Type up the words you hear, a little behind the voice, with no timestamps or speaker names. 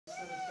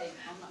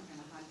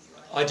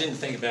I didn't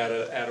think about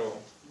it at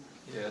all.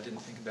 Yeah, I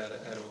didn't think about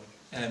it at all.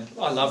 And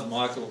I love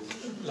Michael,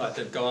 like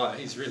the guy.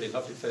 He's a really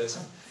lovely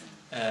person.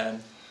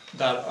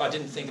 But I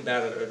didn't think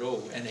about it at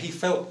all. And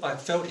I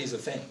felt his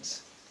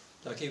offence.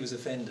 Like he was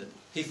offended.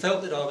 He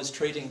felt that I was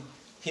treating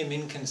him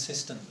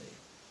inconsistently.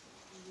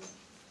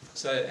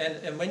 So,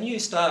 and when you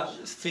start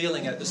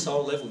feeling at the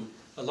soul level,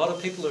 a lot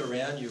of people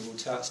around you will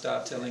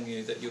start telling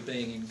you that you're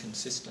being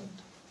inconsistent.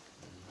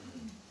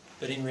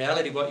 But in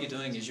reality, what you're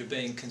doing is you're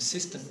being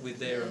consistent with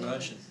their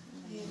emotion.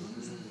 You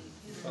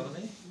follow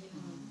me?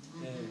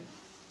 Yeah.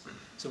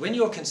 So when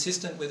you're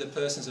consistent with a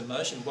person's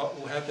emotion, what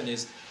will happen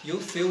is you'll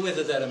feel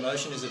whether that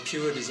emotion is a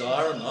pure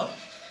desire or not.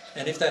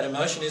 And if that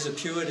emotion is a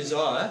pure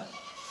desire,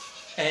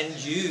 and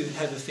you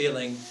have a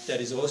feeling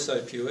that is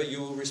also pure,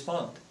 you will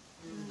respond.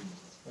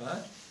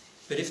 Right?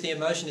 But if the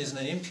emotion is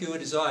an impure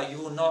desire, you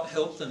will not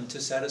help them to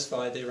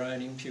satisfy their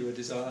own impure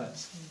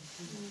desires.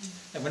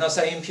 And when I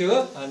say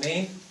impure, I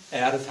mean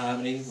out of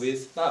harmony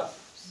with love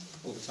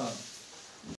all the time.